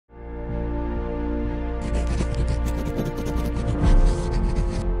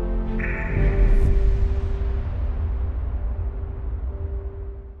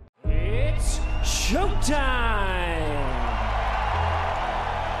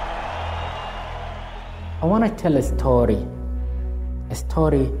I want to tell a story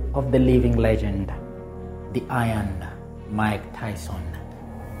of the living legend, the Iron Mike Tyson,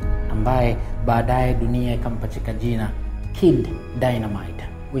 ambaye baadaye dunia ikampachika jina Kid Dynamite.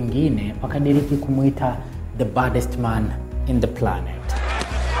 Wengine wakadiriki kumuita the baddest man in the planet.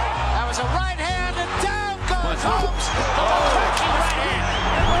 That was a right hand and down goes Holmes. Right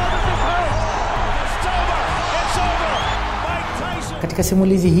hand. It's over. Mike Tyson. Katika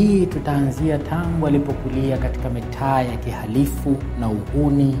simulizi hii tutaanzia tangu alipokulia katika mitaa ya kihalifu na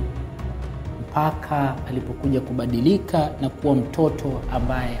uhuni mpaka alipokuja kubadilika na kuwa mtoto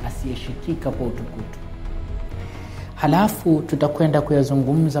ambaye asiyeshikika kwa utukutu. Halafu tutakwenda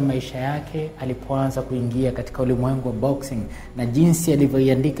kuyazungumza maisha yake alipoanza kuingia katika ulimwengu wa boxing na jinsi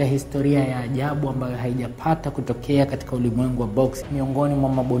alivyoiandika historia ya ajabu ambayo haijapata kutokea katika ulimwengu wa boxing, miongoni mwa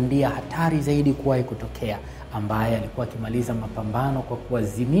mabondia hatari zaidi kuwahi kutokea, ambaye alikuwa akimaliza mapambano kwa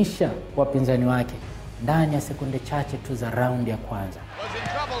kuwazimisha wapinzani wake ndani ya sekunde chache tu za raundi ya kwanza.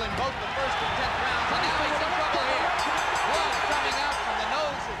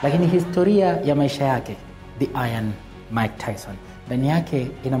 Lakini historia ya maisha yake, the Iron Mike Tyson, ndani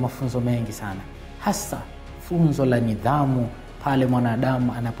yake ina mafunzo mengi sana, hasa funzo la nidhamu pale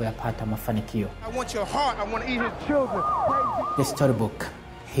mwanadamu anapoyapata mafanikio. I want your heart, I want to eat his children. The storybook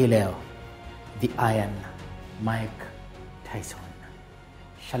hii leo, the Iron Mike Tyson.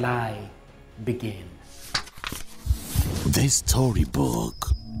 Shall I begin? The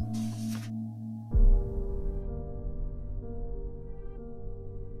storybook.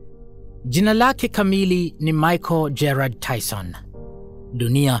 Jina lake kamili ni Michael Gerard Tyson.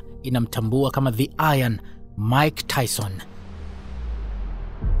 Dunia inamtambua kama the Iron Mike Tyson.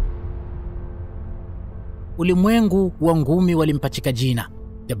 Ulimwengu wa ngumi walimpachika jina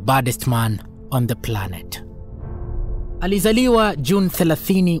the baddest man on the planet. Alizaliwa June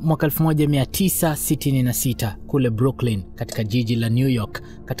 30 mwaka 1966 kule Brooklyn katika jiji la New York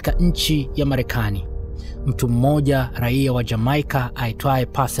katika nchi ya Marekani. Mtu mmoja raia wa Jamaica aitwaye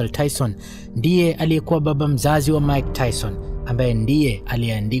𝒓𝒊𝒈𝒉𝒕 Tyson ndiye aliyekuwa baba mzazi wa Mike Tyson, ambaye ndiye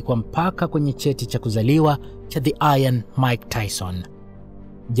aliyeandikwa mpaka kwenye cheti cha kuzaliwa cha the Iron Mike Tyson.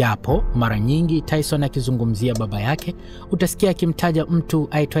 Japo mara nyingi Tyson akizungumzia baba yake utasikia akimtaja mtu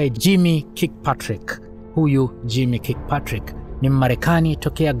aitwaye Jimmy Kirkpatrick. Huyu Jimmy Kirkpatrick ni Mmarekani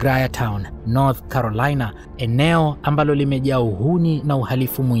tokea Greytown, North Carolina, eneo ambalo limejaa uhuni na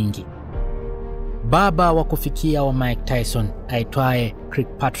uhalifu mwingi. Baba wa kufikia wa Mike Tyson aitwaye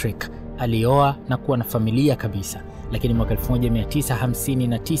Kirkpatrick alioa na kuwa na familia kabisa, lakini mwaka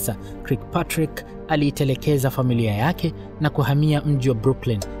 1959 Kirkpatrick aliitelekeza familia yake na kuhamia mji wa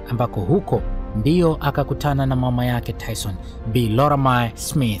Brooklyn, ambako huko ndio akakutana na mama yake Tyson, Bi Lorelei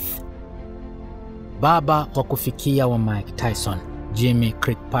Smith. Baba wa kufikia wa Mike Tyson, Jimmy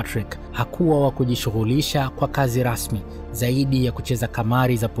Kirkpatrick, hakuwa wa kujishughulisha kwa kazi rasmi zaidi ya kucheza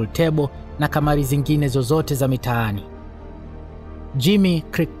kamari za pool table na kamari zingine zozote za mitaani. Jimmy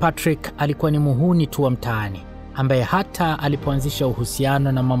Kirkpatrick alikuwa ni muhuni tu wa mtaani, ambaye hata alipoanzisha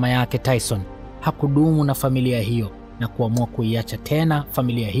uhusiano na mama yake Tyson hakudumu na familia hiyo na kuamua kuiacha tena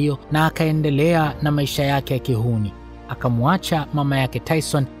familia hiyo na akaendelea na maisha yake ya kihuni. Akamwacha mama yake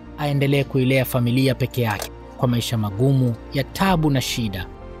Tyson aendelee kuilea familia peke yake kwa maisha magumu ya tabu na shida.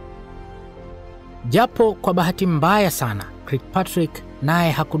 Japo kwa bahati mbaya sana Kirkpatrick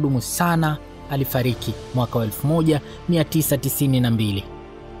naye hakudumu sana, alifariki mwaka wa 1992.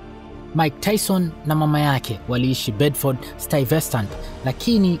 Mike Tyson na mama yake waliishi Bedford-Stuyvesant,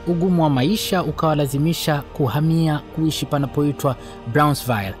 lakini ugumu wa maisha ukawalazimisha kuhamia kuishi panapoitwa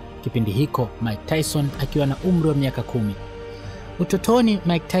Brownsville, kipindi hiko Mike Tyson akiwa na umri wa miaka 10. Utotoni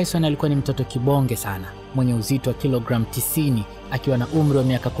Mike Tyson alikuwa ni mtoto kibonge sana, mwenye uzito wa kilogram 90 akiwa na umri wa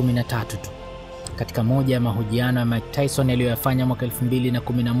miaka 13 tu. Katika moja ya mahojiano ya Mike Tyson aliyoyafanya mwaka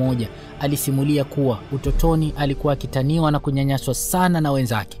 2011, alisimulia kuwa utotoni alikuwa akitaniwa na kunyanyaswa sana na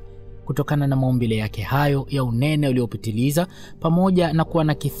wenzake kutokana na maumbile yake hayo ya unene uliopitiliza, pamoja na kuwa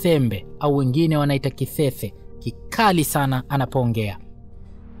na kithembe au wengine wanaita kithethe kikali sana anapoongea,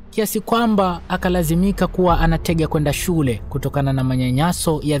 kiasi kwamba akalazimika kuwa anatega kwenda shule kutokana na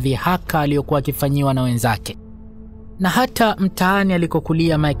manyanyaso ya dhihaka aliyokuwa akifanyiwa na wenzake. Na hata mtaani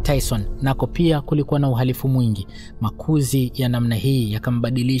alikokulia Mike Tyson nako pia kulikuwa na uhalifu mwingi. Makuzi ya namna hii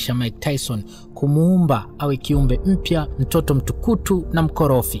yakambadilisha Mike Tyson kumuumba awe kiumbe mpya, mtoto mtukutu na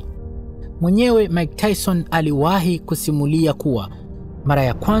mkorofi. Mwenyewe Mike Tyson aliwahi kusimulia kuwa mara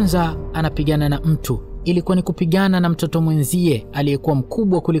ya kwanza anapigana na mtu ilikuwa ni kupigana na mtoto mwenzie aliyekuwa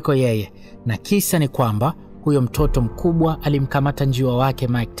mkubwa kuliko yeye, na kisa ni kwamba huyo mtoto mkubwa alimkamata njiwa wake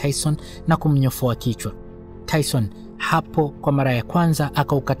Mike Tyson na kumnyofoa kichwa. Tyson Hapo kwa mara ya kwanza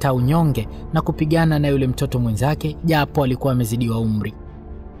akaukataa unyonge na kupigana na yule mtoto mwenzake japo alikuwa amezidiwa umri.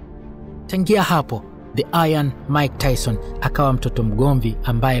 Tangia hapo, The Iron Mike Tyson akawa mtoto mgomvi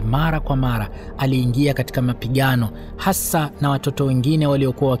ambaye mara kwa mara aliingia katika mapigano hasa na watoto wengine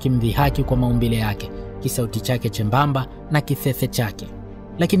waliokuwa wakimdhihaki kwa maumbile yake, kisauti chake chembamba na kithethe chake.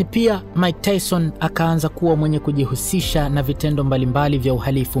 Lakini pia Mike Tyson akaanza kuwa mwenye kujihusisha na vitendo mbalimbali vya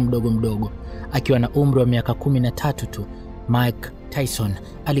uhalifu mdogo mdogo. Akiwa na umri wa miaka 13 tu, Mike Tyson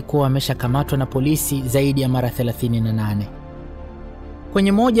alikuwa ameshakamatwa na polisi zaidi ya mara 38.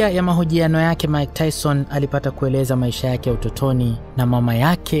 Kwenye moja ya mahojiano yake, Mike Tyson alipata kueleza maisha yake ya utotoni na mama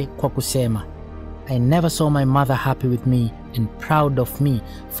yake kwa kusema, "I never saw my mother happy with me and proud of me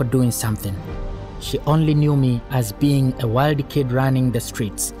for doing something. She only knew me as being a wild kid running the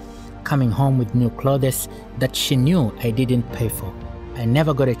streets, coming home with new clothes that she knew I didn't pay for. I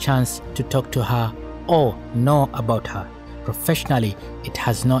never got a chance to talk to her or know about her. Professionally, it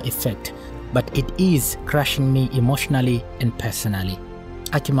has no effect, but it is crushing me emotionally and personally."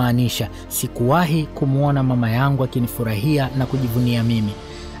 Akimaanisha, sikuwahi kumuona mama yangu akinifurahia na kujivunia mimi.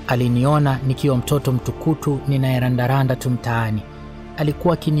 Aliniona nikiwa mtoto mtukutu ninayerandaranda tu mtaani.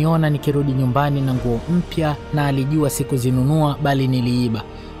 Alikuwa akiniona nikirudi nyumbani na nguo mpya na alijua sikuzinunua bali niliiba.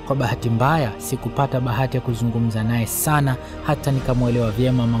 Kwa bahati mbaya sikupata bahati ya kuzungumza naye sana hata nikamuelewa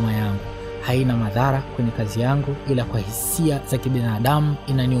vyema mama yangu. Haina madhara kwenye kazi yangu, ila kwa hisia za kibinadamu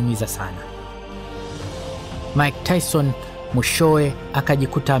inaniumiza sana. Mike Tyson mwishowe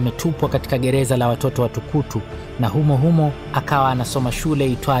akajikuta ametupwa katika gereza la watoto watukutu, na humo akawa anasoma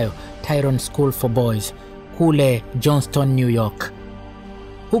shule itwayo Tyrone School for Boys kule Johnston, New York.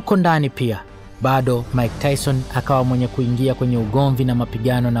 Huko ndani pia bado Mike Tyson akawa mwenye kuingia kwenye ugomvi na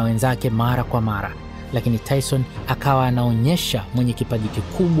mapigano na wenzake mara kwa mara, lakini Tyson akawa anaonyesha mwenye kipaji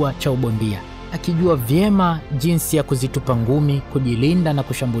kikubwa cha ubondia, akijua vyema jinsi ya kuzitupa ngumi, kujilinda na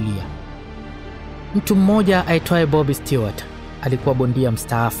kushambulia. Mtu mmoja aitwaye Bobby Stewart alikuwa bondia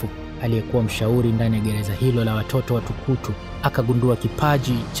mstaafu aliyekuwa mshauri ndani ya gereza hilo la watoto watukutu, akagundua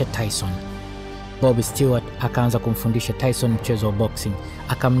kipaji cha Tyson. Bobby Stewart akaanza kumfundisha Tyson mchezo wa boxing,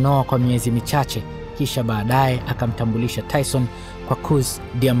 akamnoa kwa miezi michache, kisha baadaye akamtambulisha Tyson kwa Cus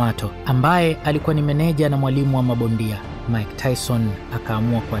D'Amato ambaye alikuwa ni meneja na mwalimu wa mabondia. Mike Tyson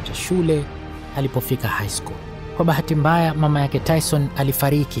akaamua kuacha shule alipofika high school. Kwa bahati mbaya mama yake Tyson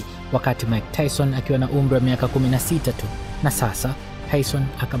alifariki wakati Mike Tyson akiwa na umri wa miaka 16 tu, na sasa Tyson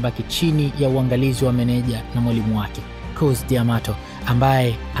akabaki chini ya uangalizi wa meneja na mwalimu wake Cus D'Amato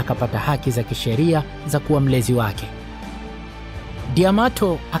ambaye akapata haki za kisheria za kuwa mlezi wake.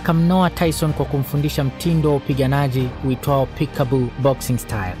 D'Amato akamnoa Tyson kwa kumfundisha mtindo wa upiganaji uitwao peekaboo boxing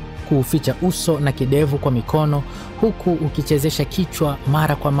style, kuuficha uso na kidevu kwa mikono huku ukichezesha kichwa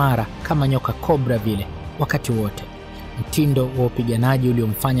mara kwa mara kama nyoka cobra vile wakati wote. Mtindo wa upiganaji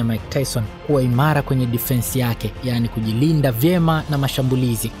uliomfanya Mike Tyson kuwa imara kwenye defense yake, yani kujilinda vyema na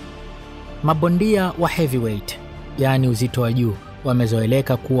mashambulizi. Mabondia wa heavyweight, yani uzito wa juu,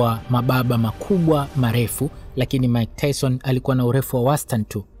 wamezoeleka kuwa mababa makubwa marefu, lakini Mike Tyson alikuwa na urefu wa wastani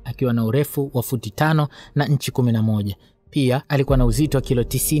tu, akiwa na urefu wa futi 5 na inchi 11. Pia alikuwa na uzito wa kilo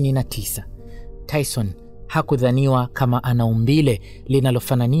 99. Tyson hakudhaniwa kama ana umbile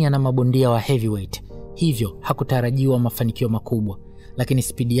linalofanania na mabondia wa heavyweight, hivyo hakutarajiwa mafanikio makubwa, lakini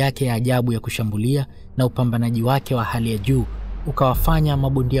spidi yake ya ajabu ya kushambulia na upambanaji wake wa hali ya juu ukawafanya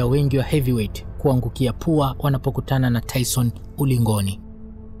mabondia wengi wa heavyweight kuangukia pua wanapokutana na Tyson ulingoni.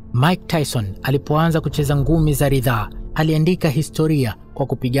 Mike Tyson alipoanza kucheza ngumi za ridhaa, aliandika historia kwa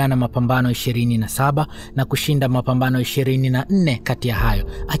kupigana mapambano 27 na kushinda mapambano 24 kati ya hayo,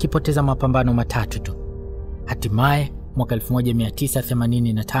 akipoteza mapambano 3 tu. Hatimaye mwaka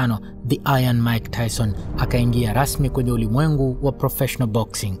 1985 The Iron Mike Tyson akaingia rasmi kwenye ulimwengu wa professional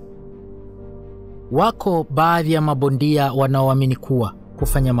boxing. Wako baadhi ya mabondia wanaoamini kuwa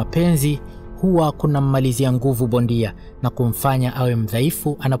kufanya mapenzi huwa kunammalizia nguvu bondia na kumfanya awe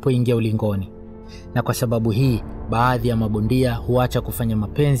mdhaifu anapoingia ulingoni. Na kwa sababu hii, baadhi ya mabondia huacha kufanya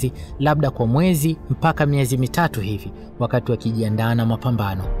mapenzi labda kwa mwezi mpaka miezi 3 hivi wakati wakijiandaa na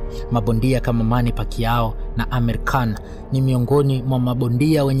mapambano. Mabondia kama Manny Pacquiao na Amir Khan ni miongoni mwa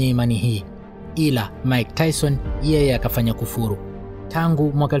mabondia wenye imani hii. Ila Mike Tyson yeye akafanya kufuru.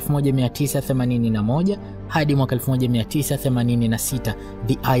 Tangu mwaka 1981 hadi mwaka 1986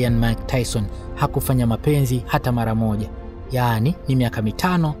 The Iron Mike Tyson hakufanya mapenzi hata mara moja. Yaani ni miaka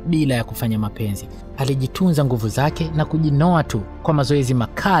 5 bila ya kufanya mapenzi. Alijitunza nguvu zake na kujinoa tu kwa mazoezi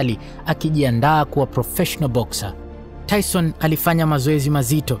makali akijiandaa kuwa professional boxer. Tyson alifanya mazoezi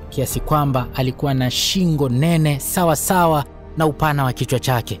mazito kiasi kwamba alikuwa na shingo nene sawa sawa na upana wa kichwa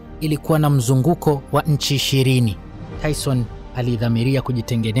chake. Ilikuwa na mzunguko wa inchi 20. Tyson alidhamiria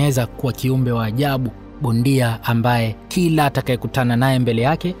kujitengeneza kuwa kiumbe wa ajabu, bondia ambaye kila atakayekutana naye mbele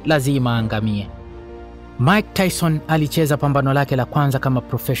yake lazima aangamie. Mike Tyson alicheza pambano lake la kwanza kama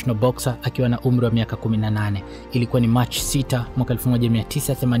professional boxer akiwa na umri wa miaka 18. Ilikuwa ni March 6 mwaka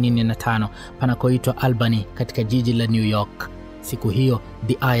 1985 panakoitwa Albany katika jiji la New York. Siku hiyo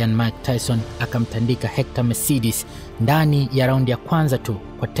The Iron Mike Tyson akamtandika 𝒓𝒊𝒈𝒉𝒕 ndani ya raundi ya kwanza tu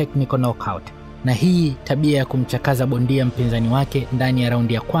kwa technical knockout. Na hii tabia ya kumchakaza bondia mpinzani wake ndani ya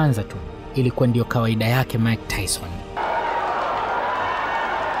raundi ya kwanza tu ilikuwa ndio kawaida yake Mike Tyson.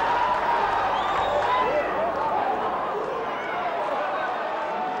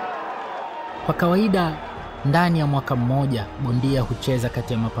 Kwa kawaida ndani ya mwaka mmoja bondia hucheza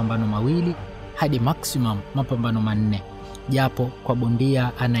kati ya mapambano mawili hadi maximum mapambano 4. Japo kwa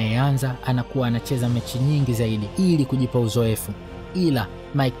bondia anayeanza anakuwa anacheza mechi nyingi zaidi ili kujipa uzoefu. Ila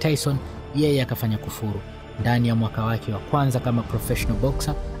Mike Tyson yeye akafanya kufuru. Ndani ya mwaka wake wa kwanza kama professional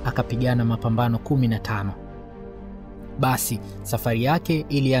boxer akapigana mapambano 15. Basi safari yake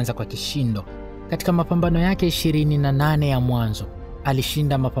ilianza kwa kishindo. Katika mapambano yake 28 ya mwanzo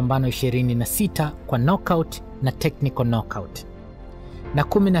alishinda mapambano 26 kwa knockout na technical knockout. Na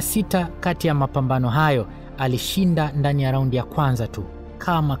 16 kati ya mapambano hayo alishinda ndani ya raundi ya kwanza tu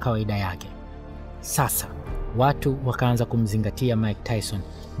kama kawaida yake. Sasa watu wakaanza kumzingatia Mike Tyson.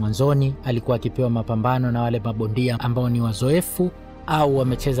 Mwanzoni alikuwa akipewa mapambano na wale mabondia ambao ni wazoefu au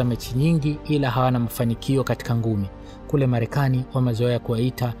wamecheza mechi nyingi ila hawana mafanikio katika ngumi. Kule Marekani wamezoea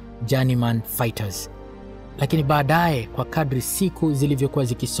kuwaita journeyman fighters. Lakini baadaye kwa kadri siku zilivyokuwa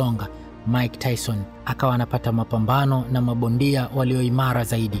zikisonga, Mike Tyson akawa anapata mapambano na mabondia walioimara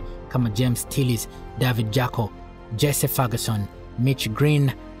zaidi kama James Tillis, David Jacko, Jesse Ferguson, Mitch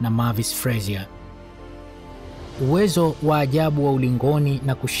Green na 𝒓𝒊𝒈𝒉𝒕. Uwezo wa ajabu wa ulingoni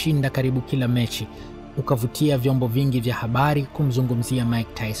na kushinda karibu kila mechi ukavutia vyombo vingi vya habari kumzungumzia Mike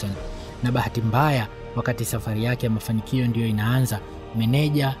Tyson. Na bahati mbaya, wakati safari yake ya mafanikio ndiyo inaanza,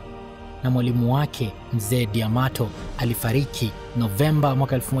 meneja na mwalimu wake mzee D'Amato alifariki Novemba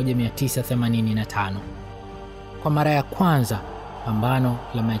mwaka 1985. Kwa mara ya kwanza pambano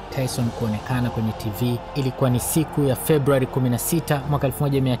la Mike Tyson kuonekana kwenye TV ilikuwa ni siku ya Februari 16 mwaka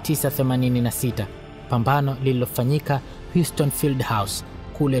 1986, pambano lililofanyika Houston Field House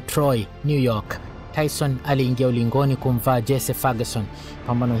kule Troy, New York. Tyson aliingia ulingoni kumvaa Jesse Ferguson.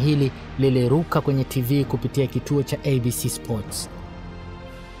 Pambano hili liliruka kwenye TV kupitia kituo cha ABC Sports.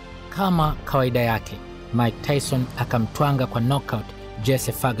 Kama kawaida yake, Mike Tyson akamtwanga kwa knockout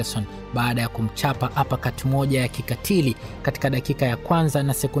Jesse Ferguson baada ya kumchapa uppercut moja ya kikatili katika dakika ya kwanza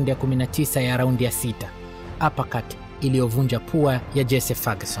na sekunde ya 19 ya raundi ya 6. Uppercut iliyovunja pua ya Jesse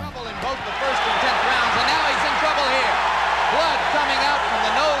Ferguson.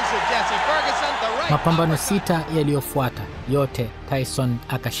 Mapambano 6 yaliyofuata yote Tyson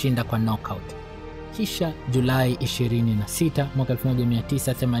akashinda kwa knockout. Kisha Julai 26 mwaka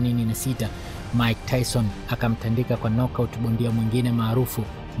 1986, Mike Tyson akamtandika kwa knockout bondia mwingine maarufu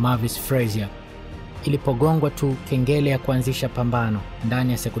𝒓𝒊𝒈𝒉𝒕. Ilipogongwa tu kengele ya kuanzisha pambano,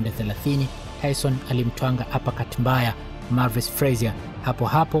 ndani ya sekunde 30 Tyson alimtwanga uppercut mbaya 𝒓𝒊𝒈𝒉𝒕. Hapo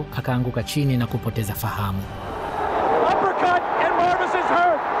hapo akaanguka chini na kupoteza fahamu. Uppercut and Marvis is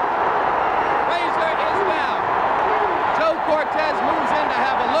hurt. Frazier is down. 𝒓𝒊𝒈𝒉𝒕 moves in to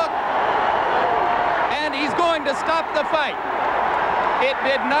have a look. And he's going to stop the fight. It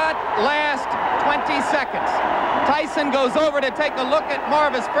did not last 20 seconds. Tyson goes over to take a look at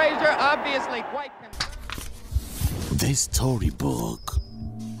𝒓𝒊𝒈𝒉𝒕, obviously quite... The storybook.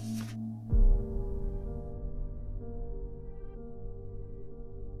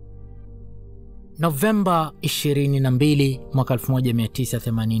 Novemba 22 mwaka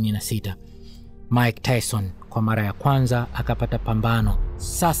 1986, Mike Tyson kwa mara ya kwanza akapata pambano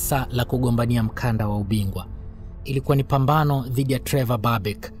sasa la kugombania mkanda wa ubingwa. Ilikuwa ni pambano dhidi ya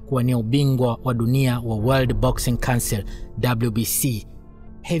𝒓𝒊𝒈𝒉𝒕 kuwania ubingwa wa dunia wa World Boxing Council WBC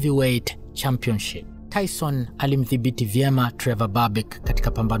Heavyweight Championship. Tyson alimdhibiti vyema 𝒓𝒊𝒈𝒉𝒕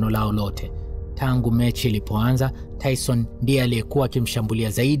katika pambano lao lote. Tangu mechi ilipoanza, Tyson ndiye aliyekuwa akimshambulia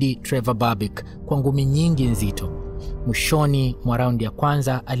zaidi 𝒓𝒊𝒈𝒉𝒕 kwa ngumi nyingi nzito. Mwishoni mwa raundi ya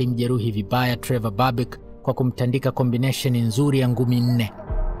kwanza alimjeruhi vibaya 𝒓𝒊𝒈𝒉𝒕 kwa kumtandika combination nzuri ya ngumi 4.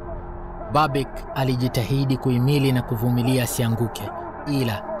 𝒊𝒈𝒕 alijitahidi kuhimili na kuvumilia asianguke,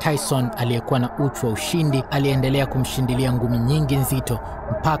 ila Tyson aliyekuwa na uchu wa ushindi aliendelea kumshindilia ngumi nyingi nzito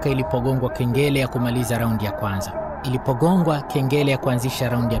mpaka ilipogongwa kengele ya kumaliza raundi ya kwanza. Ilipogongwa kengele ya kuanzisha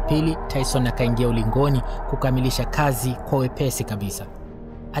raundi ya pili, Tyson akaingia ulingoni kukamilisha kazi kwa wepesi kabisa.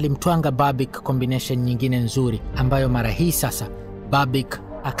 Alimtwanga 𝒊𝒈𝒈𝒃 combination nyingine nzuri ambayo mara hii sasa 𝒊𝒈𝒃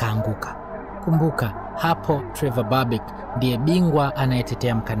akaanguka. Kumbuka, Hapo 𝒓𝒊𝒈𝒉𝒕 ndiye bingwa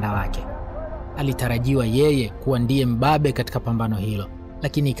anayetetea mkanda wake. Alitarajiwa yeye kuwa ndiye mbabe katika pambano hilo,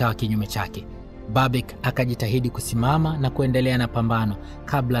 lakini ikawa kinyume chake. 𝒊𝒈𝒈 akajitahidi kusimama na kuendelea na pambano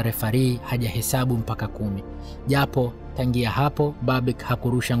kabla refarii hajahesabu mpaka 10. Japo tangia hapo 𝒊𝒈𝒈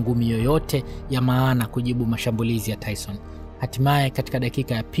hakurusha ngumi yoyote ya maana kujibu mashambulizi ya Tyson. Hatimaye katika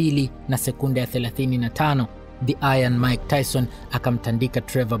dakika ya pili na sekunde ya 35, The Iron Mike Tyson akamtandika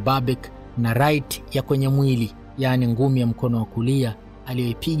𝒓𝒊𝒈𝒉𝒕 na right ya kwenye mwili, yaani ngumi ya mkono wa kulia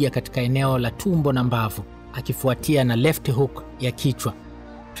aliyoipiga katika eneo la tumbo na mbavu, akifuatia na left hook ya kichwa.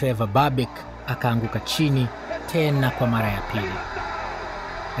 𝒓𝒊𝒈𝒈𝒉𝒕 akaanguka chini tena kwa mara ya pili.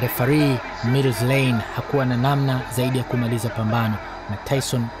 Referee Mills Lane hakuwa na namna zaidi ya kumaliza pambano na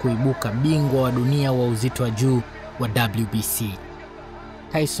Tyson kuibuka bingwa wa dunia wa uzito wa juu wa WBC.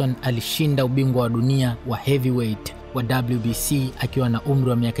 Tyson alishinda ubingwa wa dunia wa heavyweight wa WBC akiwa na umri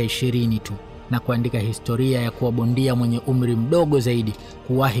wa miaka 20 tu, na kuandika historia ya kuwa bondia mwenye umri mdogo zaidi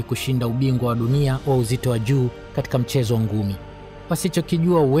kuwahi kushinda ubingwa wa dunia wa uzito wa juu katika mchezo wa ngumi.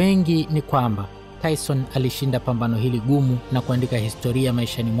 Wasichokijua wengi ni kwamba Tyson alishinda pambano hili gumu na kuandika historia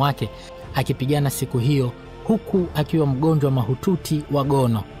maishani mwake akipigana siku hiyo huku akiwa mgonjwa mahututi wa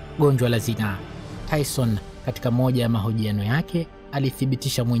gono, gonjwa la zinaa. Tyson katika moja ya mahojiano yake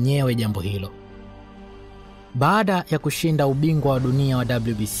alithibitisha mwenyewe jambo hilo. Baada ya kushinda ubingwa wa dunia wa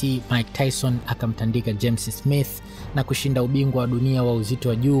WBC, Mike Tyson akamtandika James Smith na kushinda ubingwa wa dunia wa uzito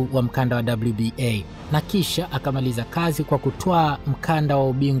wa juu wa mkanda wa WBA, na kisha akamaliza kazi kwa kutwaa mkanda wa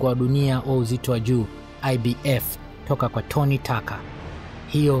ubingwa wa dunia wa uzito wa juu IBF toka kwa Tony Tucker.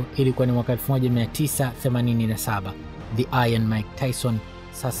 Hiyo ilikuwa ni mwaka 1987. The Iron Mike Tyson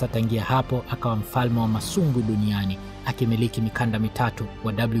sasa tangia hapo akawa mfalme wa masumbwi duniani, akimiliki mikanda mitatu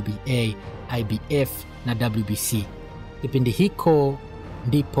wa WBA, IBF na WBC. Kipindi hiko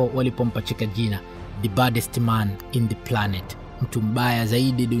ndipo walipompachika jina the baddest man in the planet, mtu mbaya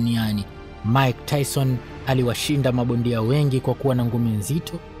zaidi duniani. Mike Tyson aliwashinda mabondia wengi kwa kuwa na ngumi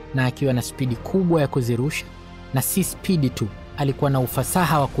nzito na akiwa na spidi kubwa ya kuzirusha, na si spidi tu, alikuwa na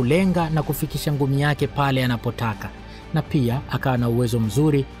ufasaha wa kulenga na kufikisha ngumi yake pale anapotaka, na pia akawa na uwezo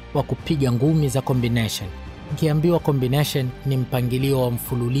mzuri wa kupiga ngumi za combination. Ukiambiwa combination ni mpangilio wa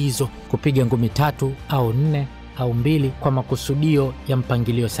mfululizo, kupiga ngumi 3 au 4 au 2 kwa makusudio ya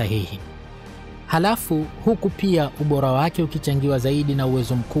mpangilio sahihi. Halafu huku pia ubora wake ukichangiwa zaidi na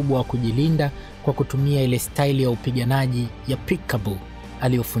uwezo mkubwa wa kujilinda kwa kutumia ile staili ya upiganaji ya peekaboo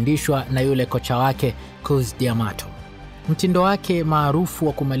aliyofundishwa na yule kocha wake Cus D'Amato. Mtindo wake maarufu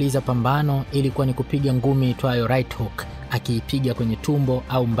wa kumaliza pambano ilikuwa ni kupiga ngumi itwayo right hook, akiipiga kwenye tumbo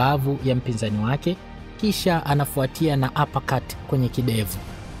au mbavu ya mpinzani wake, kisha anafuatia na uppercut kwenye kidevu.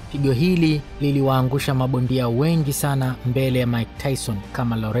 Pigo hili liliwaangusha mabondia wengi sana mbele ya Mike Tyson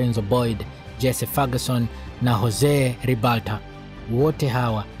kama Lorenzo Boyd, Jesse Ferguson na Jose Ribalta. Wote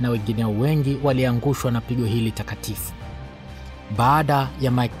hawa na wengine wengi waliangushwa na pigo hili takatifu. Baada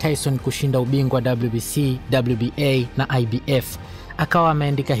ya Mike Tyson kushinda ubingwa wa WBC, WBA na IBF, akawa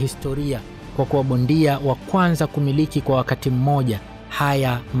ameandika historia kwa kuwa bondia wa kwanza kumiliki kwa wakati mmoja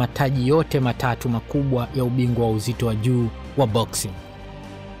haya mataji yote matatu makubwa ya ubingwa wa uzito wa juu wa boxing.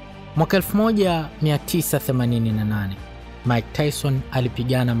 Mwaka 1988, Mike Tyson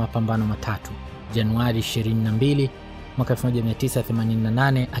alipigana mapambano matatu. Januari 22 mwaka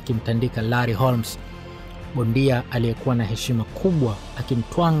 1988 akimtandika Larry Holmes, bondia aliyekuwa na heshima kubwa,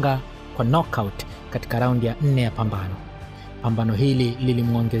 akimtwanga kwa knockout katika raundi ya 4 ya pambano. Pambano hili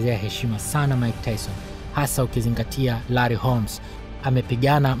lilimuongezea heshima sana Mike Tyson, hasa ukizingatia Larry Holmes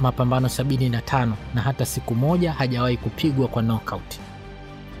amepigana mapambano 75 na hata siku moja hajawahi kupigwa kwa knockout.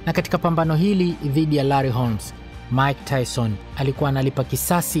 Na katika pambano hili dhidi ya Larry Holmes, Mike Tyson alikuwa analipa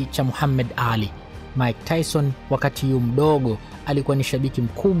kisasi cha Muhammad Ali. Mike Tyson wakati yu mdogo alikuwa ni shabiki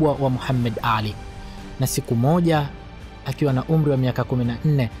mkubwa wa Muhammad Ali, na siku moja akiwa na umri wa miaka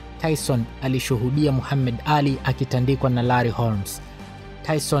 14, Tyson alishuhudia Muhammad Ali akitandikwa na Larry Holmes.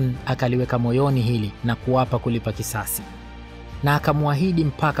 Tyson akaliweka moyoni hili na kuapa kulipa kisasi, na akamwahidi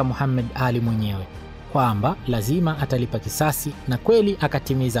mpaka Muhammad Ali mwenyewe kwamba lazima atalipa kisasi, na kweli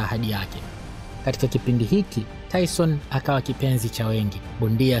akatimiza ahadi yake. Katika kipindi hiki Tyson akawa kipenzi cha wengi,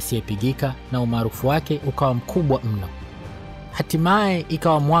 bondia asiyepigika, na umaarufu wake ukawa mkubwa mno. Hatimaye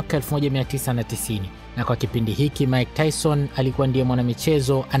ikawa mwaka 1990, na kwa kipindi hiki Mike Tyson alikuwa ndiye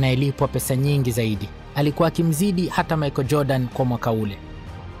mwanamichezo anayelipwa pesa nyingi zaidi. Alikuwa akimzidi hata Michael Jordan kwa mwaka ule.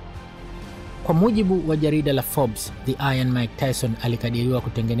 Kwa mujibu wa jarida la Forbes, The Iron Mike Tyson alikadiriwa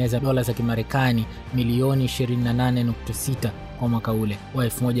kutengeneza dola za Kimarekani milioni 28.6 kwa mwaka ule wa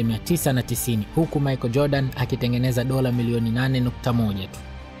 1990, huku Michael Jordan akitengeneza dola milioni 8.1 tu.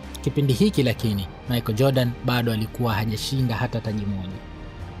 Kipindi hiki lakini Michael Jordan bado alikuwa hajashinda hata taji moja.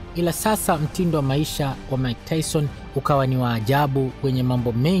 Ila sasa mtindo wa maisha wa Mike Tyson ukawa ni wa ajabu, wenye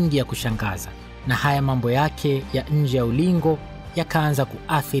mambo mengi ya kushangaza, na haya mambo yake ya nje ya ulingo yakaanza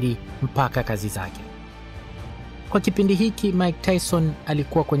kuathiri mpaka kazi zake. Kwa kipindi hiki Mike Tyson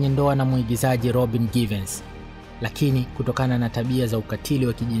alikuwa kwenye ndoa na mwigizaji Robin Givens, lakini kutokana na tabia za ukatili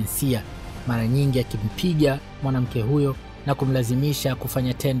wa kijinsia, mara nyingi akimpiga mwanamke huyo na kumlazimisha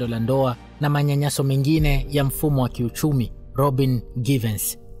kufanya tendo la ndoa na manyanyaso mengine ya mfumo wa kiuchumi, Robin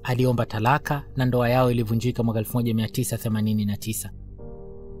Givens aliomba talaka na ndoa yao ilivunjika mwaka 1989.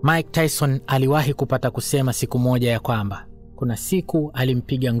 Mike Tyson aliwahi kupata kusema siku moja ya kwamba kuna siku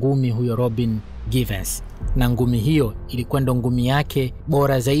alimpiga ngumi huyo Robin Givens, na ngumi hiyo ilikuwa ndo ngumi yake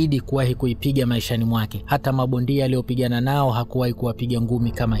bora zaidi kuwahi kuipiga maishani mwake. Hata mabondia aliyopigana nao hakuwahi kuwapiga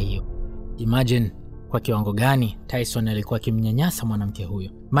ngumi kama hiyo. Imagine kwa kiwango gani Tyson alikuwa akimnyanyasa mwanamke huyo.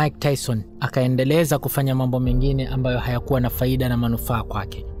 Mike Tyson akaendeleza kufanya mambo mengine ambayo hayakuwa na faida na manufaa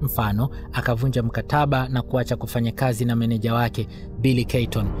kwake. Mfano, akavunja mkataba na kuacha kufanya kazi na meneja wake Billy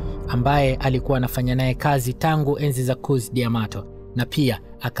Keaton, ambaye alikuwa anafanya naye kazi tangu enzi za Cus D'Amato, na pia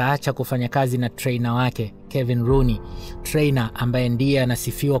akaacha kufanya kazi na trainer wake Kevin Rooney, trainer ambaye ndiye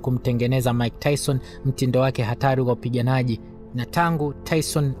anasifiwa kumtengeneza Mike Tyson mtindo wake hatari wa upiganaji. Na tangu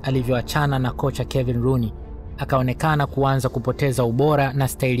Tyson alivyoachana na kocha Kevin Rooney, akaonekana kuanza kupoteza ubora na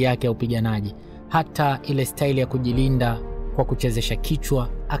staili yake ya upiganaji. Hata ile staili ya kujilinda kwa kuchezesha kichwa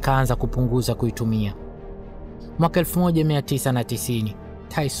akaanza kupunguza kuitumia. Mwaka 1990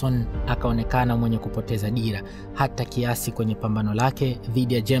 Tyson akaonekana mwenye kupoteza dira, hata kiasi kwenye pambano lake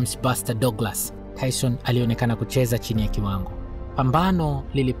dhidi ya James Buster Douglas. Tyson alionekana kucheza chini ya kiwango. Pambano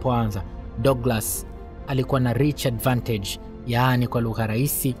lilipoanza, Douglas alikuwa na reach advantage, yaani kwa lugha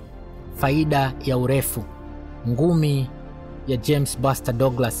rahisi, faida ya urefu. Ngumi ya James Buster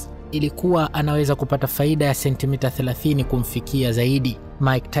Douglas ilikuwa anaweza kupata faida ya sentimita 30 kumfikia zaidi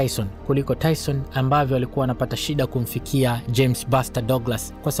Mike Tyson kuliko Tyson ambavyo alikuwa anapata shida kumfikia James Buster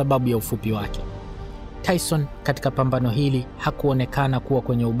Douglas kwa sababu ya ufupi wake. Tyson katika pambano hili hakuonekana kuwa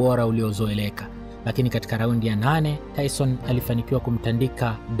kwenye ubora uliozoeleka, lakini katika raundi ya 8 Tyson alifanikiwa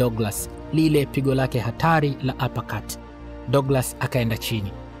kumtandika Douglas, lile pigo lake hatari la uppercut. Douglas akaenda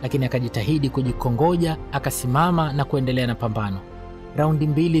chini, lakini akajitahidi kujikongoja, akasimama na kuendelea na pambano. Raundi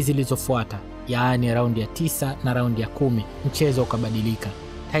mbili zilizofuata, yaani raundi ya 9 na raundi ya 10, mchezo ukabadilika.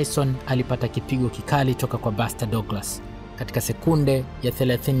 Tyson alipata kipigo kikali toka kwa Buster Douglas. Katika sekunde ya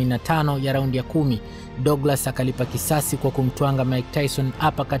 35 ya raundi ya 10, Douglas akalipa kisasi kwa kumtwanga Mike Tyson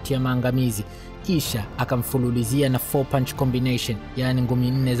uppercut ya maangamizi, kisha akamfululizia na 4 punch combination, yaani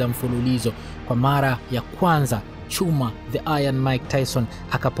ngumi 4 za mfululizo. Kwa mara ya kwanza chuma the Iron Mike Tyson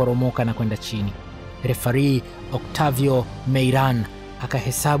akaporomoka na kwenda chini. Referee Octavio Meiran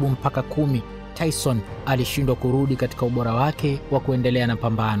akahesabu mpaka 10. Tyson alishindwa kurudi katika ubora wake wa kuendelea na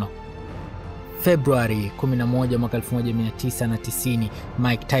pambano. Februari 11 mwaka 1990,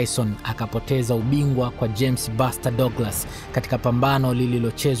 Mike Tyson akapoteza ubingwa kwa James Buster Douglas katika pambano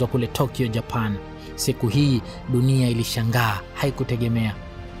lililochezwa kule Tokyo, Japan. Siku hii dunia ilishangaa, haikutegemea,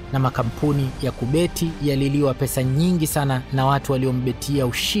 na makampuni ya kubeti yaliliwa pesa nyingi sana na watu waliombetia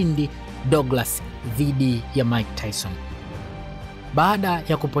ushindi Douglas dhidi ya Mike Tyson. Baada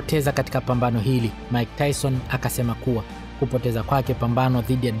ya kupoteza katika pambano hili, Mike Tyson akasema kuwa kupoteza kwake pambano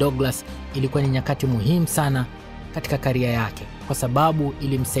dhidi ya Douglas ilikuwa ni nyakati muhimu sana katika karia yake, kwa sababu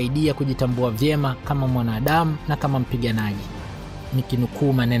ilimsaidia kujitambua vyema kama mwanadamu na kama mpiganaji.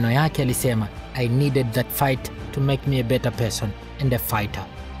 Nikinukuu maneno yake, alisema, "I needed that fight to make me a better person and a fighter.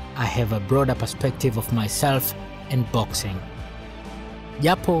 I have a broader perspective of myself and boxing."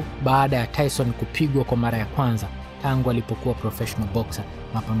 Japo baada ya Tyson kupigwa kwa mara ya kwanza tangu alipokuwa professional boxer,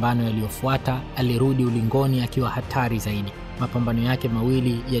 mapambano yaliyofuata alirudi ulingoni akiwa hatari zaidi. Mapambano yake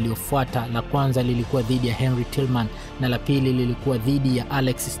mawili yaliyofuata, la kwanza lilikuwa dhidi ya Henry Tillman na la pili lilikuwa dhidi ya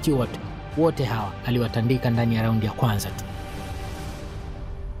Alex Stewart. Wote hawa aliwatandika ndani ya raundi ya kwanza tu.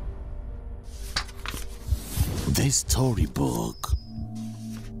 The Storybook.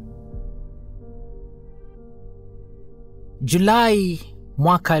 Julai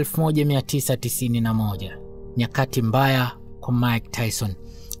mwaka 1991, nyakati mbaya kwa Mike Tyson.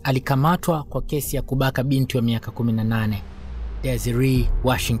 Alikamatwa kwa kesi ya kubaka binti wa miaka 18, Desiree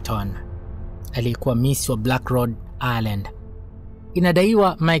Washington. Alikuwa Miss wa Black Rod Island.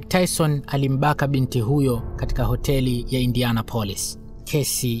 Inadaiwa Mike Tyson alimbaka binti huyo katika hoteli ya Indianapolis.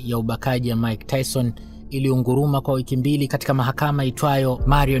 Kesi ya ubakaji ya Mike Tyson iliunguruma kwa wiki mbili katika mahakama itwayo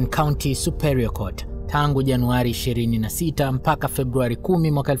Marion County Superior Court tangu Januari 26 mpaka Februari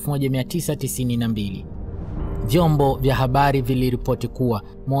 10 mwaka 1992. Vyombo vya habari viliripoti kuwa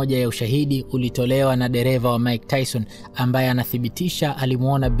moja ya ushahidi ulitolewa na dereva wa Mike Tyson ambaye anathibitisha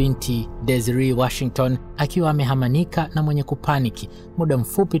alimuona binti Desiree Washington akiwa amehamanika na mwenye kupaniki muda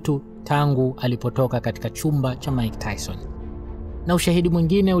mfupi tu tangu alipotoka katika chumba cha Mike Tyson. Na ushahidi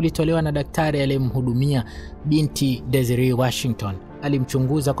mwingine ulitolewa na daktari aliyemhudumia binti Desiree Washington.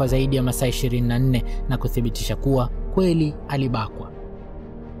 Alimchunguza kwa zaidi ya masaa 24 na kuthibitisha kuwa kweli alibakwa.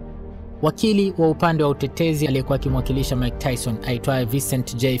 Wakili wa upande wa utetezi aliyekuwa akimwakilisha Mike Tyson aitwaye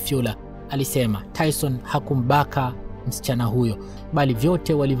𝒓𝒊𝒈𝒉𝒕🔂 alisema Tyson hakumbaka msichana huyo, bali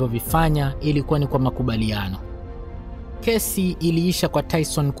vyote walivyovifanya ilikuwa ni kwa makubaliano. Kesi iliisha kwa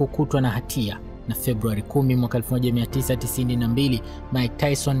Tyson kukutwa na hatia, na Februari 10 mwaka 1992 Mike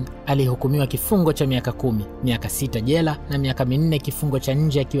Tyson alihukumiwa kifungo cha miaka 10, miaka 6 jela na miaka 4 kifungo cha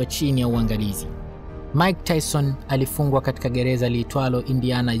nje akiwa chini ya uangalizi. Mike Tyson alifungwa katika gereza liitwalo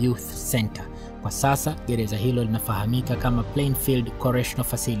Indiana Youth Center. Kwa sasa gereza hilo linafahamika kama Plainfield Correctional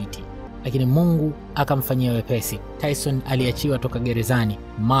Facility. Lakini Mungu akamfanyia wepesi. Tyson aliachiwa toka gerezani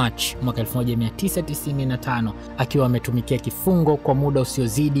March mwaka 1995 akiwa ametumikia kifungo kwa muda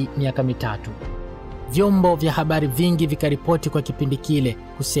usiozidi miaka 3. Vyombo vya habari vingi vikaripoti kwa kipindi kile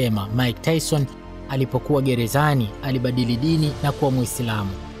kusema Mike Tyson alipokuwa gerezani alibadili dini na kuwa Muislamu,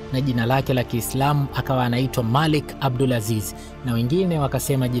 na jina lake la Kiislamu akawa anaitwa Malik Abdulaziz, na wengine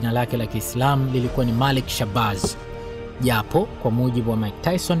wakasema jina lake la Kiislamu lilikuwa ni Malik Shabazz. Japo kwa mujibu wa Mike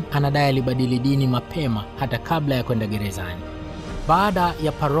Tyson anadai alibadili dini mapema hata kabla ya kwenda gerezani. Baada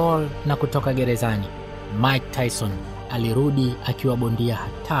ya parole na kutoka gerezani, Mike Tyson alirudi akiwa bondia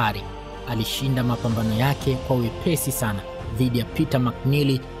hatari. Alishinda mapambano yake kwa wepesi sana dhidi ya Peter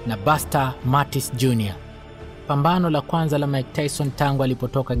McNeely na Buster Martis Jr. Pambano la kwanza la Mike Tyson tangu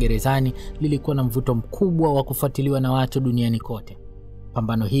alipotoka gerezani lilikuwa na mvuto mkubwa wa kufuatiliwa na watu duniani kote.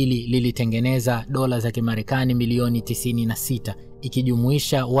 Pambano hili lilitengeneza dola za Kimarekani milioni 96,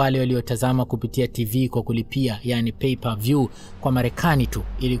 ikijumuisha wale waliotazama kupitia TV kwa kulipia, yani pay-per-view. Kwa Marekani tu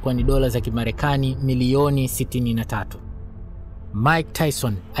ilikuwa ni dola za Kimarekani milioni 63. Mike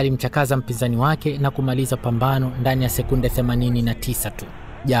Tyson alimchakaza mpinzani wake na kumaliza pambano ndani ya sekunde 89 tu.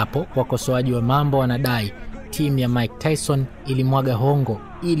 Japo wakosoaji wa mambo wanadai timu ya Mike Tyson ilimwaga hongo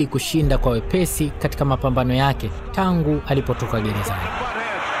ili kushinda kwa wepesi katika mapambano yake tangu alipotoka gerezani.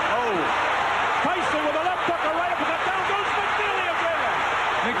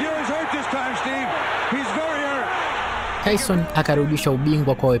 Tyson akarudisha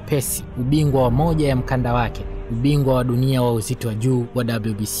ubingwa kwa wepesi, ubingwa wa moja ya mkanda wake, ubingwa wa dunia wa uzito wa juu wa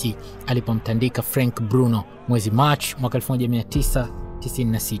WBC alipomtandika Frank Bruno mwezi March mwaka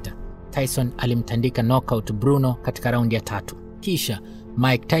 1996. Tyson alimtandika knockout Bruno katika raundi ya 3. Kisha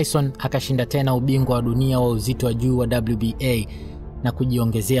Mike Tyson akashinda tena ubingwa wa dunia wa uzito wa juu wa WBA na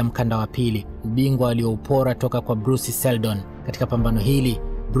kujiongezea mkanda wa pili, ubingwa alioupora toka kwa Bruce Seldon. Katika pambano hili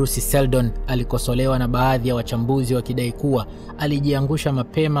Bruce Seldon alikosolewa na baadhi ya wachambuzi wakidai kuwa alijiangusha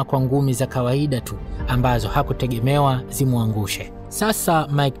mapema kwa ngumi za kawaida tu ambazo hakutegemewa zimuangushe. Sasa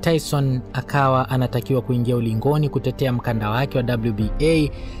Mike Tyson akawa anatakiwa kuingia ulingoni kutetea mkanda wake wa WBA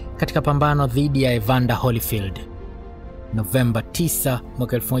katika pambano dhidi ya Evander Holyfield. Novemba 9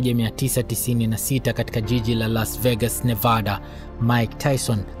 mwaka 1996 katika jiji la Las Vegas, Nevada, Mike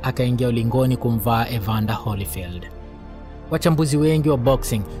Tyson akaingia ulingoni kumvaa Evander Holyfield. Wachambuzi wengi wa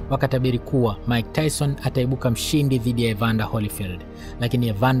boxing wakatabiri kuwa Mike Tyson ataibuka mshindi dhidi ya Evander Holyfield, lakini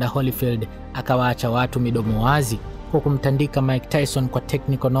Evander Holyfield akawaacha watu midomo wazi kwa kumtandika Mike Tyson kwa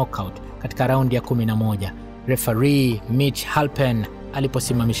technical knockout katika raundi ya 11. Referee Mitch Halpern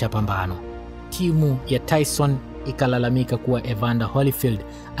aliposimamisha pambano, timu ya Tyson ikalalamika kuwa Evander Holyfield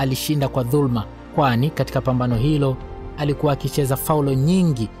alishinda kwa dhulma, kwani katika pambano hilo alikuwa akicheza faulo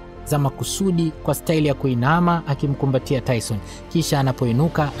nyingi za makusudi kwa staili ya kuinama akimkumbatia Tyson, kisha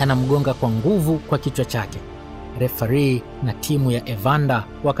anapoinuka anamgonga kwa nguvu kwa kichwa chake. Referee na timu ya Evander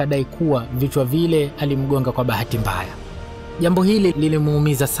wakadai kuwa vichwa vile alimgonga kwa bahati mbaya. Jambo hili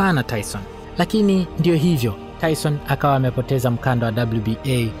lilimuumiza sana Tyson, lakini ndio hivyo, Tyson akawa amepoteza mkanda wa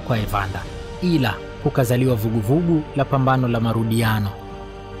WBA kwa Evander, ila kukazaliwa vuguvugu la pambano la marudiano.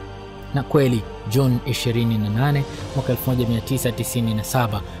 Na kweli June 28 mwaka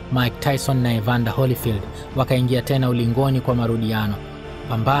 1997 Mike Tyson na Evander Holyfield wakaingia tena ulingoni kwa marudiano,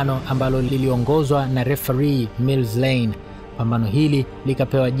 pambano ambalo liliongozwa na referee Mills Lane. Pambano hili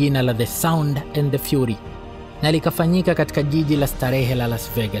likapewa jina la The Sound and the Fury na likafanyika katika jiji la starehe la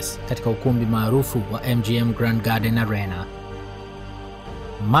Las Vegas katika ukumbi maarufu wa MGM Grand Garden Arena.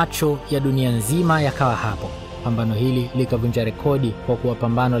 Macho ya dunia nzima yakawa hapo. Pambano hili likavunja rekodi kwa kuwa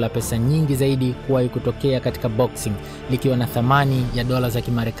pambano la pesa nyingi zaidi kuwahi kutokea katika boxing, likiwa na thamani ya dola za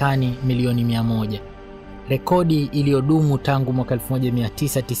Kimarekani milioni 100. rekodi iliyodumu tangu mwaka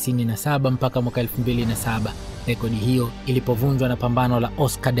 1997 mpaka mwaka 2007. Rekodi hiyo ilipovunjwa na pambano la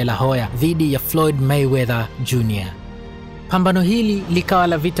Oscar de la Hoya dhidi ya Floyd Mayweather Jr. Pambano hili likawa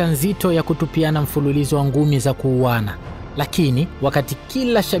la vita nzito ya kutupiana mfululizo wa ngumi za kuuana. Lakini wakati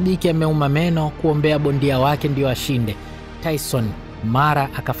kila shabiki ameuma meno kuombea bondia wake ndio ashinde, Tyson mara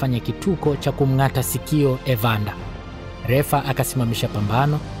akafanya kituko cha kumng'ata sikio Evander. Refa akasimamisha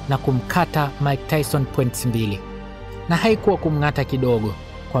pambano na kumkata Mike Tyson points 2. Na haikuwa kumng'ata kidogo,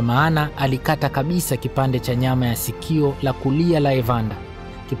 kwa maana alikata kabisa kipande cha nyama ya sikio la kulia la Evander.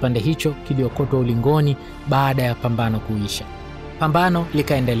 Kipande hicho kiliokotwa ulingoni baada ya pambano kuisha. Pambano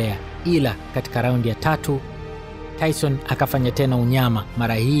likaendelea, ila katika raundi ya 3 Tyson akafanya tena unyama.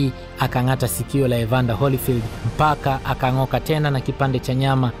 Mara hii akang'ata sikio la Evander Holyfield mpaka akang'oka tena na kipande cha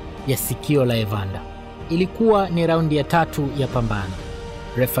nyama ya sikio la Evander. Ilikuwa ni raundi ya 3 ya pambano.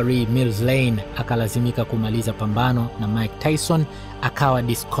 Referee Mills Lane akalazimika kumaliza pambano na Mike Tyson akawa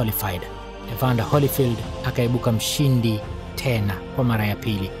disqualified. Evander Holyfield akaibuka mshindi tena kwa mara ya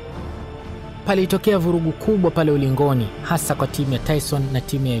pili. Palitokea vurugu kubwa pale ulingoni, hasa kwa timu ya Tyson na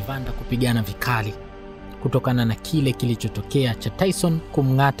timu ya Evander kupigana vikali, kutokana na kile kilichotokea cha Tyson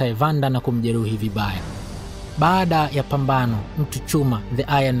kumng'ata Evander na kumjeruhi vibaya. Baada ya pambano, mtu chuma The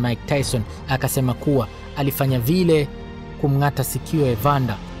Iron Mike Tyson akasema kuwa alifanya vile kumng'ata sikio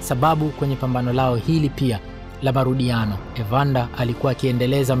Evander sababu kwenye pambano lao hili pia la marudiano, Evander alikuwa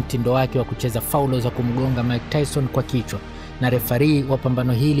akiendeleza mtindo wake wa kucheza faulo za kumgonga Mike Tyson kwa kichwa, na refarii wa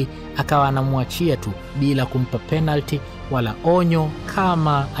pambano hili akawa anamwachia tu bila kumpa penalty wala onyo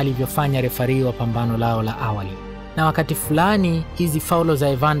kama alivyofanya refarii wa pambano lao la awali. Na wakati fulani hizi faulo za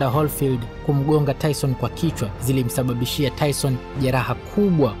Evander Holyfield kumgonga Tyson kwa kichwa zilimsababishia Tyson jeraha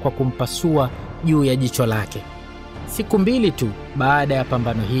kubwa kwa kumpasua juu ya jicho lake. Siku 2 tu baada ya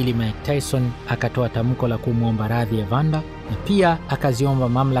pambano hili, Mike Tyson akatoa tamko la kumwomba radhi Evander na pia akaziomba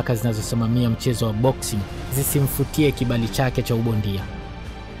mamlaka zinazosimamia mchezo wa boxing zisimfutie kibali chake cha ubondia.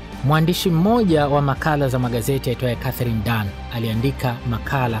 Mwandishi mmoja wa makala za magazeti aitwaye Catherine Dunn aliandika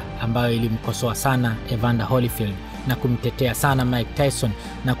makala ambayo ilimkosoa sana Evander Holyfield na kumtetea sana Mike Tyson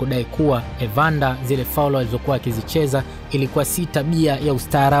na kudai kuwa Evander zile faulo alizokuwa akizicheza ilikuwa si tabia ya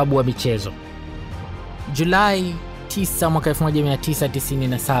ustaarabu wa michezo. Julai 9 mwaka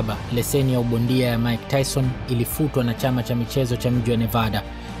 1997, leseni ya ubondia ya Mike Tyson ilifutwa na chama cha michezo cha mji wa Nevada,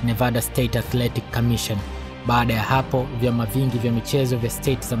 Nevada State Athletic Commission. Baada ya hapo, vyama vingi vya michezo vya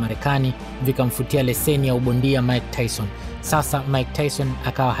state za Marekani vikamfutia leseni ya ubondia Mike Tyson. Sasa Mike Tyson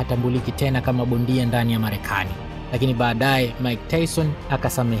akawa hatambuliki tena kama bondia ndani ya Marekani. Lakini baadaye Mike Tyson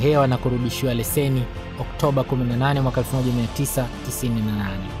akasamehewa na kurudishiwa leseni Oktoba 18 mwaka 1998.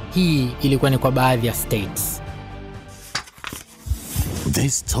 Hii ilikuwa ni kwa baadhi ya states. The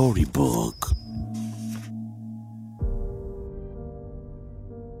Storybook.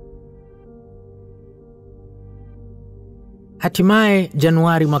 Hatimaye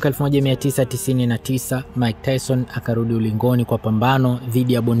Januari mwaka 1999, Mike Tyson akarudi ulingoni kwa pambano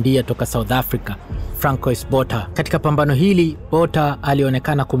dhidi ya bondia toka South Africa, Francois Botha. Katika pambano hili, Botha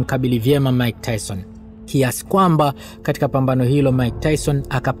alionekana kumkabili vyema Mike Tyson, kiasi kwamba katika pambano hilo Mike Tyson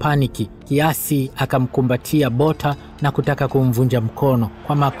akapaniki kiasi akamkumbatia Botha na kutaka kumvunja mkono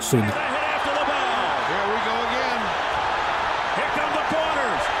kwa makusudi.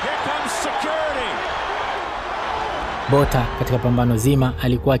 Botha katika pambano zima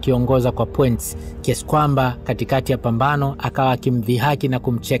alikuwa akiongoza kwa points, kiasi kwamba katikati ya pambano akawa akimdhihaki na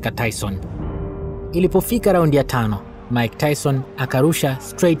kumcheka Tyson. Ilipofika raundi ya 5, Mike Tyson akarusha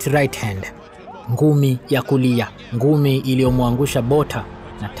straight right hand, ngumi ya kulia, ngumi iliyomwangusha Botha,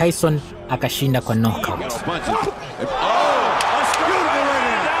 na Tyson akashinda kwa knockout.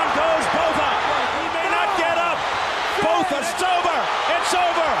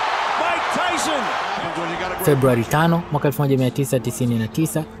 Februari 5 mwaka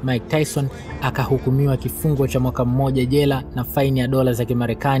 1999, Mike Tyson akahukumiwa kifungo cha mwaka 1 jela na faini ya dola za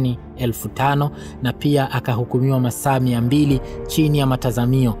Kimarekani 5,000, na pia akahukumiwa masaa 200 chini ya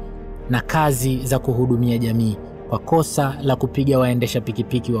matazamio na kazi za kuhudumia jamii kwa kosa la kupiga waendesha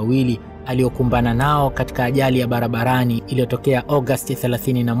pikipiki wawili aliokumbana nao katika ajali ya barabarani iliyotokea Agosti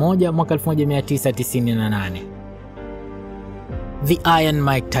 31 mwaka 1998. The Iron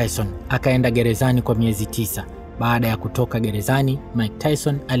Mike Tyson akaenda gerezani kwa miezi 9. Baada ya kutoka gerezani, Mike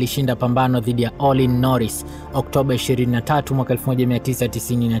Tyson alishinda pambano dhidi ya Olin Norris Oktoba 23 mwaka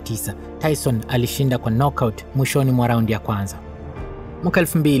 1999. Tyson alishinda kwa knockout mwishoni mwa raundi ya kwanza. Mwaka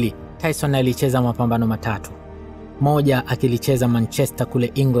 2000, Tyson alicheza mapambano 3. Moja akilicheza Manchester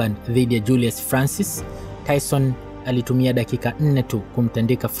kule England dhidi ya Julius Francis. Tyson alitumia dakika 4 tu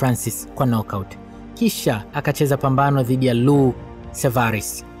kumtandika Francis kwa knockout, Kisha akacheza pambano dhidi ya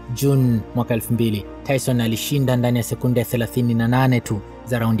𝒓𝒊𝒈𝒉𝒕 June mwaka 2000. Tyson alishinda ndani ya sekunde 38 tu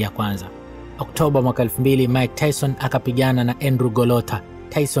za raundi ya kwanza. Oktoba mwaka 2000 Mike Tyson akapigana na Andrew Golota.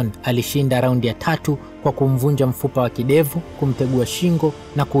 Tyson alishinda raundi ya 3 kwa kumvunja mfupa wa kidevu, kumtegua shingo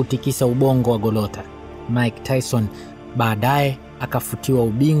na kuutikisa ubongo wa Golota. Mike Tyson baadaye akafutiwa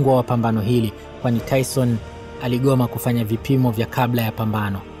ubingwa wa pambano hili, kwani Tyson aligoma kufanya vipimo vya kabla ya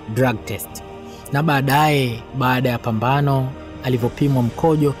pambano, drug test. Na baadaye, baada ya pambano, alivyopimwa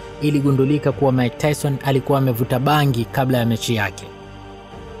mkojo, iligundulika kuwa Mike Tyson alikuwa amevuta bangi kabla ya mechi yake.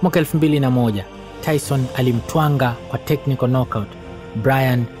 Mwaka 2001 Tyson alimtwanga kwa technical knockout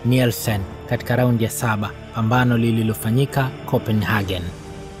Brian Nielsen katika raundi ya 7, pambano lililofanyika Copenhagen.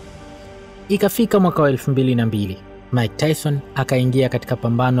 Ikafika mwaka wa 2002 Mike Tyson akaingia katika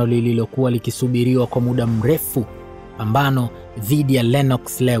pambano lililokuwa likisubiriwa kwa muda mrefu, pambano dhidi ya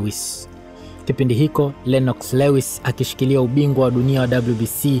Lennox Lewis. Kipindi hiko Lennox Lewis akishikilia ubingwa wa dunia wa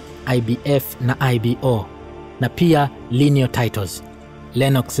WBC, IBF na IBO na pia lineal titles.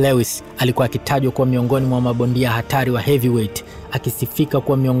 Lennox Lewis alikuwa akitajwa kuwa miongoni mwa mabondia hatari wa heavyweight, akisifika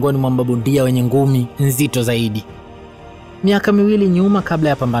kuwa miongoni mwa mabondia wenye ngumi nzito zaidi. Miaka miwili nyuma kabla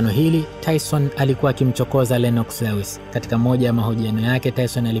ya pambano hili, Tyson alikuwa akimchokoza Lennox Lewis. Katika moja ya mahojiano yake,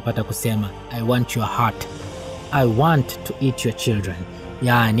 Tyson alipata kusema, I want your heart, I want to eat your children.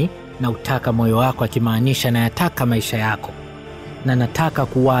 Yaani, nautaka moyo wako, akimaanisha nayataka maisha yako na nataka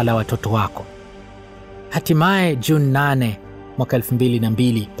kuwala watoto wako. Hatimaye June 8 mwaka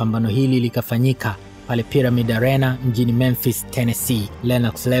 2002 pambano hili likafanyika pale Pyramid Arena mjini Memphis, Tennessee.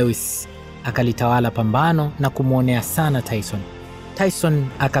 Lennox Lewis akalitawala pambano na kumuonea sana Tyson. Tyson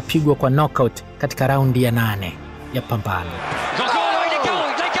akapigwa kwa knockout katika raundi ya 8 ya pambano.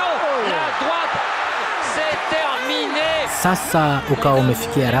 Sasa ukawa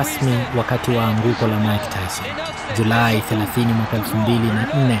umefikia rasmi wakati wa anguko la Mike Tyson. Julai 30 mwaka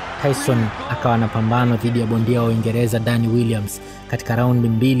 2004 Tyson akawa na pambano dhidi ya bondia wa Uingereza Danny Williams. Katika raundi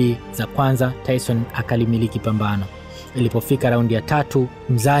 2 za kwanza Tyson akalimiliki pambano. Ilipofika raundi ya 3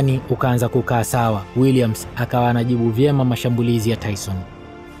 mzani ukaanza kukaa sawa. Williams akawa anajibu vyema mashambulizi ya Tyson.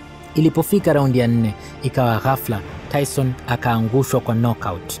 Ilipofika raundi ya 4 ikawa ghafla Tyson akaangushwa kwa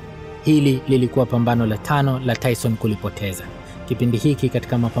knockout. Hili lilikuwa pambano la 5 la Tyson kulipoteza. Kipindi hiki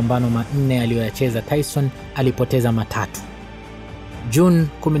katika mapambano 4 aliyoyacheza Tyson alipoteza 3. June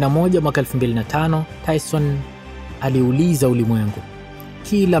 11 mwaka 2005 Tyson aliuliza ulimwengu.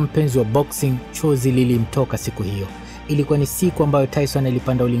 Kila mpenzi wa boxing chozi lilimtoka siku hiyo. Ilikuwa ni siku ambayo Tyson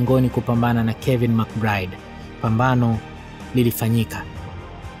alipanda ulingoni kupambana na Kevin McBride. Pambano lilifanyika.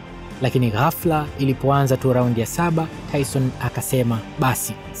 Lakini ghafla ilipoanza tu raundi ya 7, Tyson akasema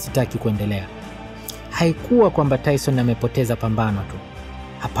basi sitaki kuendelea. Haikuwa kwamba Tyson amepoteza pambano tu.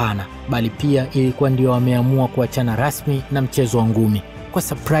 Hapana, bali pia ilikuwa ndio wameamua kuachana rasmi na mchezo wa ngumi. Kwa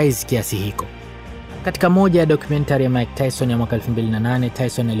surprise kiasi hiko. Katika moja ya documentary ya Mike Tyson ya mwaka 2008,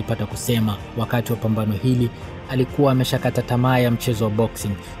 Tyson alipata kusema wakati wa pambano hili alikuwa ameshakata tamaa ya mchezo wa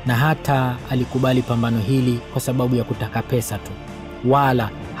boxing na hata alikubali pambano hili kwa sababu ya kutaka pesa tu, wala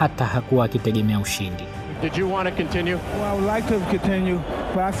hata hakuwa akitegemea ushindi. Did you want to continue? Well, I would like to continue,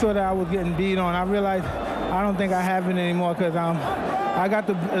 but I saw that I was getting beat on. I realized I don't think I have it anymore because I got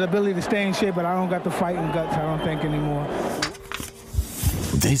the ability to stay in shape, but I don't got the fighting guts, I don't think, anymore.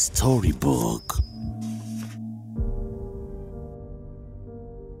 The Storybook.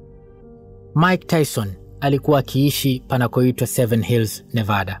 Mike Tyson alikuwa akiishi panakoitwa Seven Hills,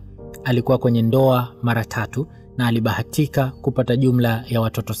 Nevada. Alikuwa kwenye ndoa mara 3 na alibahatika kupata jumla ya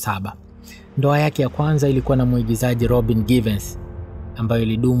watoto 7. Ndoa yake ya kwanza ilikuwa na mwigizaji Robin Givens ambayo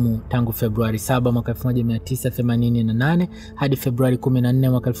ilidumu tangu Februari 7 mwaka 1988 hadi Februari 14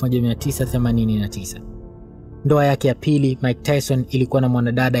 mwaka 1989. Ndoa yake ya pili Mike Tyson ilikuwa na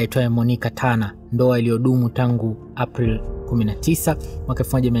mwanadada aitwaye Monica Turner, ndoa iliyodumu tangu April 19 mwaka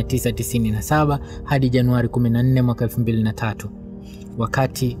 1997 hadi Januari 14 mwaka 2003.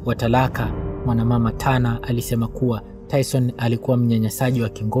 Wakati wa talaka, mwanamama Turner alisema kuwa Tyson alikuwa mnyanyasaji wa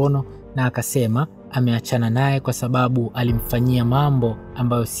kingono na akasema ameachana naye kwa sababu alimfanyia mambo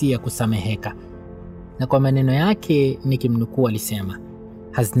ambayo si ya kusameheka. Na kwa maneno yake nikimnukuu alisema,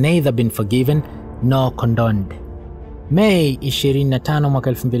 has neither been forgiven nor condoned. Mei 25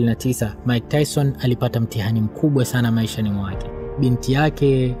 mwaka 2009 Mike Tyson alipata mtihani mkubwa sana maishani mwake. Binti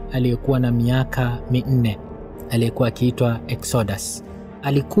yake aliyekuwa na miaka 4 aliyekuwa akiitwa Exodus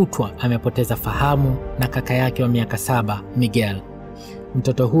alikutwa amepoteza fahamu na kaka yake wa miaka 7 Miguel.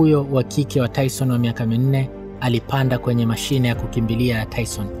 Mtoto huyo wa kike wa Tyson wa miaka 4 alipanda kwenye mashine ya kukimbilia ya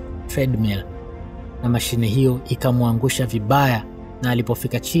Tyson, treadmill, na mashine hiyo ikamwangusha vibaya na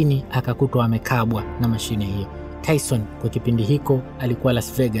alipofika chini akakutwa amekabwa na mashine hiyo. Tyson kwa kipindi hiko alikuwa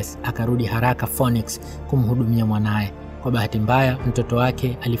Las Vegas, akarudi haraka Phoenix kumhudumia mwanae. Kwa bahati mbaya mtoto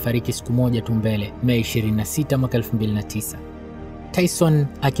wake alifariki siku moja tu mbele, Mei 26 mwaka 2009. Tyson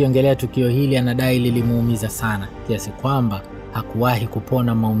akiongelea tukio hili anadai lilimuumiza sana kiasi kwamba hakuwahi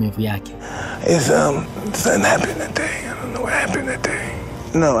kupona maumivu yake. Something happened that day. I don't know what happened that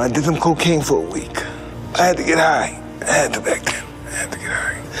day. No, I did some cocaine for a week. I had to get high. I had to back then. I had to get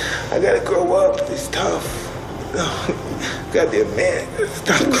high. I gotta grow up. It's tough. Goddamn man,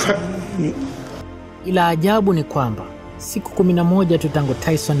 stop crying. Ila ajabu ni kwamba siku 11 tu tangu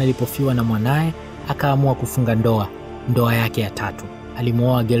Tyson alipofiwa na mwanae, akaamua kufunga ndoa yake ya 3.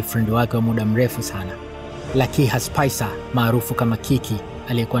 Alimuoa girlfriend wake wa muda mrefu sana, 𝒓𝒊𝒈𝒉𝒕 maarufu kama Kiki,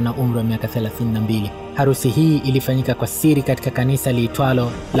 aliyekuwa na umri wa miaka 32. Harusi hii ilifanyika kwa siri katika kanisa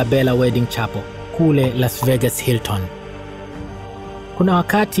liitwalo La Bella Wedding Chapel kule Las Vegas Hilton. Kuna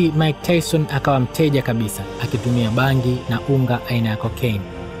wakati Mike Tyson akawa mteja kabisa, akitumia bangi na unga aina ya cocaine,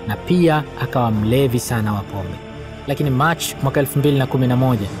 na pia akawa mlevi sana wa pombe. Lakini March mwaka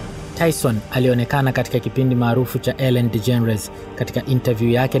 2011 Tyson alionekana katika kipindi maarufu cha Ellen DeGeneres. Katika interview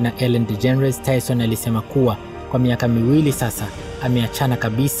yake na Ellen DeGeneres, Tyson alisema kuwa kwa miaka 2 sasa ameachana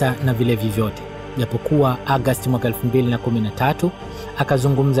kabisa na vilevi vyote, japokuwa Agosti mwaka 2013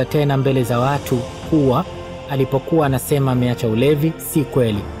 akazungumza tena mbele za watu kuwa alipokuwa anasema ameacha ulevi si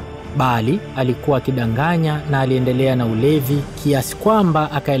kweli, bali alikuwa akidanganya na aliendelea na ulevi kiasi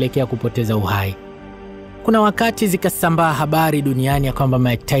kwamba akaelekea kupoteza uhai. Kuna wakati zikasambaa habari duniani ya kwamba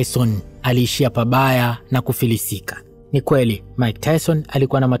Mike Tyson aliishia pabaya na kufilisika. Ni kweli, Mike Tyson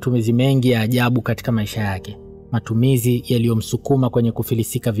alikuwa na matumizi mengi ya ajabu katika maisha yake, matumizi yaliyomsukuma kwenye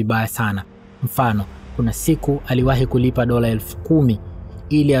kufilisika vibaya sana. Mfano, kuna siku aliwahi kulipa $10,000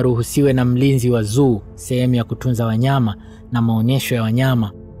 ili aruhusiwe na mlinzi wa zoo, sehemu ya kutunza wanyama na maonyesho ya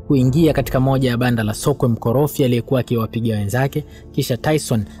wanyama, kuingia katika moja ya banda la sokwe mkorofi aliyekuwa akiwapiga wenzake. Kisha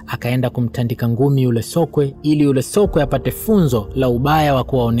Tyson akaenda kumtandika ngumi yule sokwe ili yule sokwe apate funzo la ubaya wa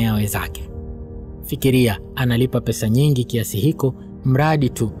kuwaonea wenzake. Fikiria, analipa pesa nyingi kiasi hiko mradi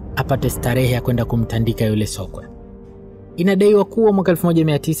tu apate starehe ya kwenda kumtandika yule sokwe. Inadaiwa kuwa mwaka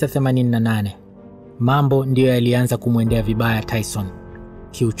 1988 mambo ndiyo yalianza kumwendea vibaya Tyson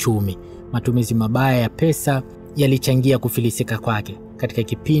kiuchumi. Matumizi mabaya ya pesa yalichangia kufilisika kwake. Katika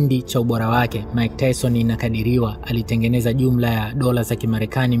kipindi cha ubora wake, Mike Tyson inakadiriwa alitengeneza jumla ya dola za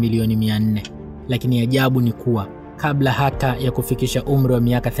Kimarekani milioni 400. Lakini ajabu ni kuwa kabla hata ya kufikisha umri wa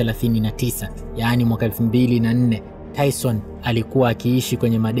miaka 39, yaani mwaka 2004, Tyson alikuwa akiishi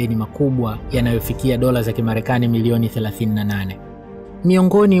kwenye madeni makubwa yanayofikia dola za Kimarekani milioni 38.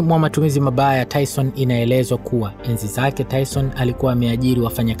 Miongoni mwa matumizi mabaya ya Tyson inaelezwa kuwa enzi zake Tyson alikuwa ameajiri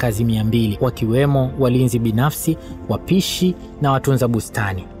wafanyakazi 200, wakiwemo walinzi binafsi, wapishi na watunza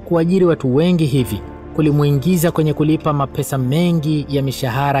bustani. Kuajiri watu wengi hivi kulimuingiza kwenye kulipa mapesa mengi ya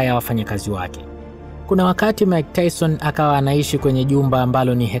mishahara ya wafanyakazi wake. Kuna wakati Mike Tyson akawa anaishi kwenye jumba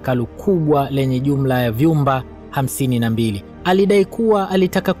ambalo ni hekalu kubwa lenye jumla ya vyumba 52. Alidai kuwa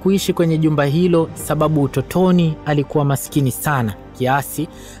alitaka kuishi kwenye jumba hilo sababu utotoni alikuwa maskini sana kiasi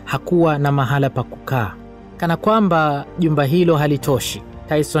hakuwa na mahala pa kukaa. Kana kwamba jumba hilo halitoshi,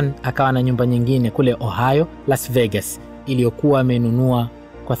 Tyson akawa na nyumba nyingine kule Ohio, Las Vegas, iliyokuwa amenunua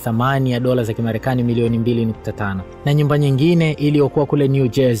kwa thamani ya dola za Kimarekani milioni 2.5, na nyumba nyingine iliyokuwa kule New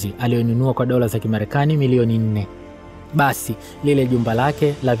Jersey aliyonunua kwa dola za Kimarekani milioni 4. Basi lile jumba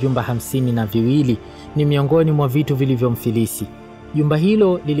lake la vyumba 52 ni miongoni mwa vitu vilivyomfilisi. Jumba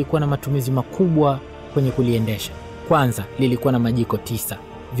hilo lilikuwa na matumizi makubwa kwenye kuliendesha. Kwanza, lilikuwa na majiko 9,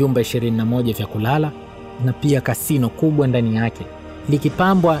 vyumba 21 vya kulala na pia kasino kubwa ndani yake,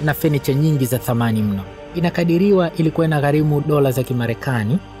 likipambwa na furniture nyingi za thamani mno. Inakadiriwa ilikuwa inagharimu dola za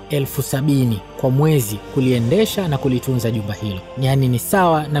Kimarekani 70,000 kwa mwezi kuliendesha na kulitunza jumba hilo, yaani ni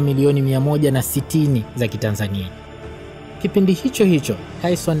sawa na milioni 160 za Kitanzania. Kipindi hicho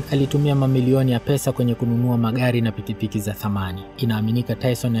Tyson alitumia mamilioni ya pesa kwenye kununua magari na pikipiki za thamani. Inaaminika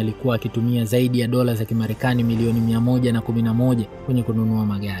Tyson alikuwa akitumia zaidi ya dola za Kimarekani milioni 111 kwenye kununua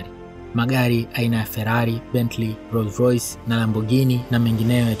magari aina ya Ferrari, Bentley, Rolls Royce na Lamborghini na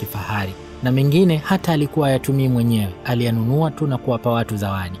mengineyo ya kifahari. Na mengine hata alikuwa yatumii mwenyewe, aliyanunua tu na kuwapa watu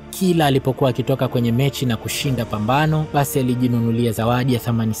zawadi. Kila alipokuwa akitoka kwenye mechi na kushinda pambano, basi alijinunulia zawadi ya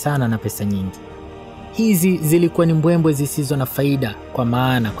thamani sana na pesa nyingi. Hizi zilikuwa ni mbwembwe zisizo na faida, kwa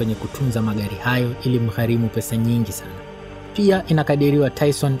maana kwenye kutunza magari hayo ilimgharimu pesa nyingi sana. Pia inakadiriwa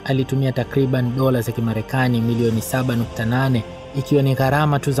Tyson alitumia takriban dola za Kimarekani milioni 7.8, ikiwa ni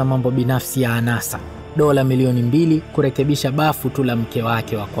gharama tu za mambo binafsi ya anasa. Dola milioni 2 kurekebisha bafu tu la mke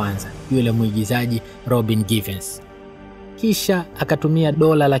wake wa kwanza, yule mwigizaji Robin Givens. Kisha akatumia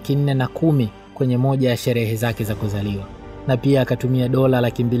dola 410,000 kwenye moja ya sherehe zake za kuzaliwa, na pia akatumia dola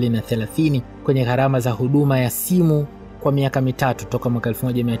 230,000 kwenye gharama za huduma ya simu kwa miaka mitatu toka mwaka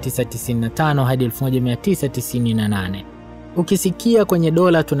 1995 hadi 1998. Ukisikia kwenye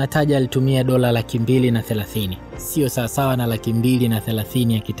dola tunataja alitumia dola 230,000, sio sawasawa na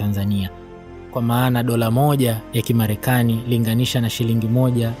 230,000 ya Kitanzania, kwa maana dola moja ya Kimarekani linganisha na shilingi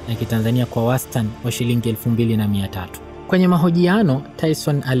moja ya Kitanzania kwa wastani wa shilingi 2,300. Kwenye mahojiano,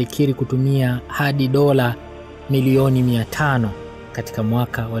 Tyson alikiri kutumia hadi dola milioni 500 katika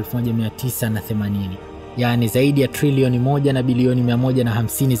mwaka wa 1980, yaani zaidi ya trilioni 1 na bilioni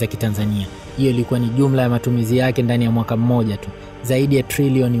 150 za Kitanzania. Hiyo ilikuwa ni jumla ya matumizi yake ndani ya mwaka mmoja tu, zaidi ya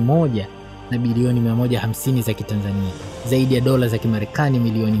trilioni 1 na bilioni 150 za Kitanzania, zaidi ya dola za Kimarekani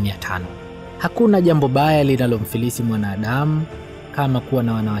milioni 500. Hakuna jambo baya linalomfilisi mwanadamu kama kuwa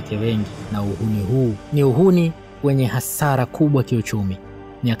na wanawake wengi, na uhuni huu ni uhuni wenye hasara kubwa kiuchumi.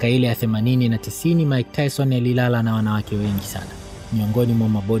 Miaka ile ya 80 na 90, Mike Tyson alilala na wanawake wengi sana. Miongoni mwa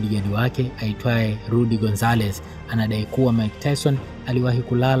mabodyguard wake aitwaye Rudy Gonzalez anadai kuwa Mike Tyson aliwahi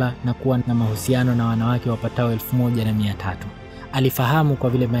kulala na kuwa na mahusiano na wanawake wapatao 1,300. Alifahamu kwa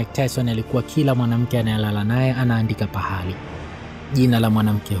vile Mike Tyson alikuwa kila mwanamke anayelala naye anaandika pahali jina la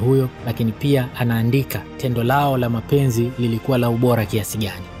mwanamke huyo, lakini pia anaandika tendo lao la mapenzi lilikuwa la ubora kiasi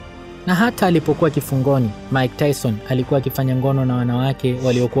gani. Na hata alipokuwa kifungoni, Mike Tyson alikuwa akifanya ngono na wanawake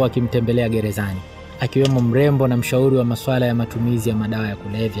waliokuwa wakimtembelea gerezani, akiwemo mrembo na mshauri wa masuala ya matumizi ya madawa ya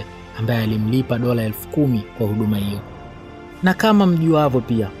kulevya ambaye alimlipa dola 10,000 kwa huduma hiyo. Na kama mjuavyo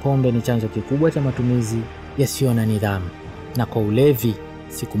pia, pombe ni chanzo kikubwa cha matumizi yasiyo na nidhamu. Na kwa ulevi,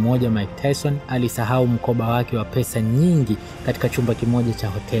 siku moja Mike Tyson alisahau mkoba wake wa pesa nyingi katika chumba kimoja cha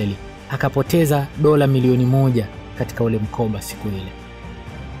hoteli. Akapoteza dola milioni 1 katika ule mkoba siku ile.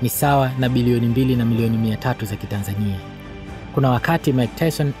 Ni sawa na bilioni 2 na milioni 300 za Kitanzania. Kuna wakati Mike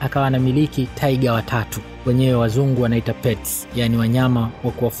Tyson akawa anamiliki taiga watatu, wenyewe wazungu wanaita pets, yani wanyama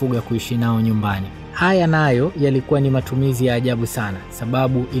wa kuwafuga kuishi nao nyumbani. Haya nayo yalikuwa ni matumizi ya ajabu sana,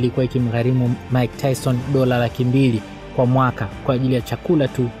 sababu ilikuwa ikimgharimu Mike Tyson dola 200,000 kwa mwaka kwa ajili ya chakula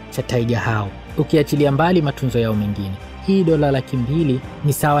tu cha taiga hao, ukiachilia mbali matunzo yao mengine. Hii dola 200,000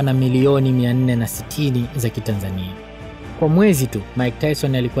 ni sawa na milioni 460 za Kitanzania. Kwa mwezi tu Mike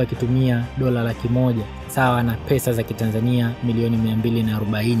Tyson alikuwa akitumia dola 100,000 sawa na pesa za Kitanzania milioni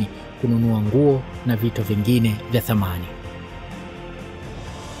 240 kununua nguo na vitu vingine vya thamani.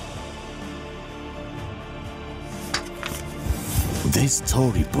 The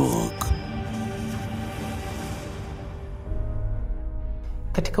Storybook.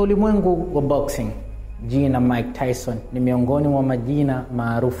 Katika ulimwengu wa boxing, jina Mike Tyson ni miongoni mwa majina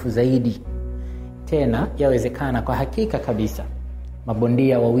maarufu zaidi. Tena yawezekana kwa hakika kabisa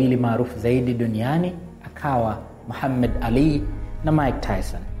mabondia wawili maarufu zaidi duniani akawa Muhammad Ali na Mike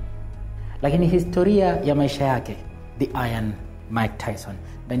Tyson. Lakini historia ya maisha yake, The Iron Mike Tyson,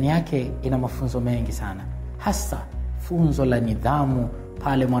 ndani yake ina mafunzo mengi sana, hasa funzo la nidhamu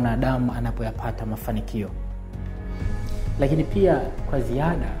pale mwanadamu anapoyapata mafanikio. Lakini pia kwa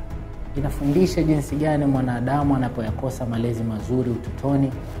ziada inafundisha jinsi gani mwanadamu anapoyakosa malezi mazuri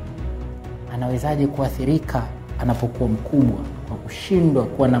utotoni anawezaje kuathirika anapokuwa mkubwa kwa kushindwa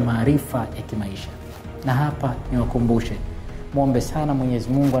kuwa na maarifa ya kimaisha. Na hapa niwakumbushe, muombe sana Mwenyezi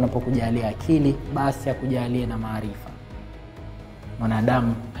Mungu anapokujalia akili basi akujalie na maarifa.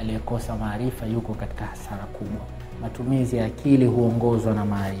 Mwanadamu aliyekosa maarifa yuko katika hasara kubwa. Matumizi ya akili huongozwa na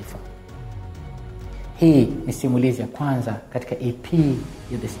maarifa. Hii ni simulizi ya kwanza katika EP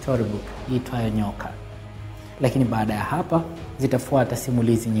ya The Storybook iitwayo Nyoka. Lakini baada ya hapa zitafuata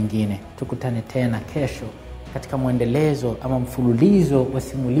simulizi nyingine. Tukutane tena kesho katika mwendelezo ama mfululizo wa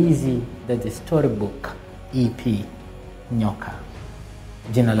simulizi za The Storybook EP Nyoka.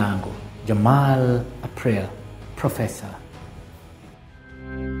 Jina langu Jamal April, Professor.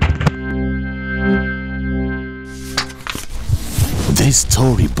 The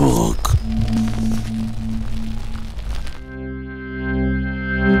Storybook.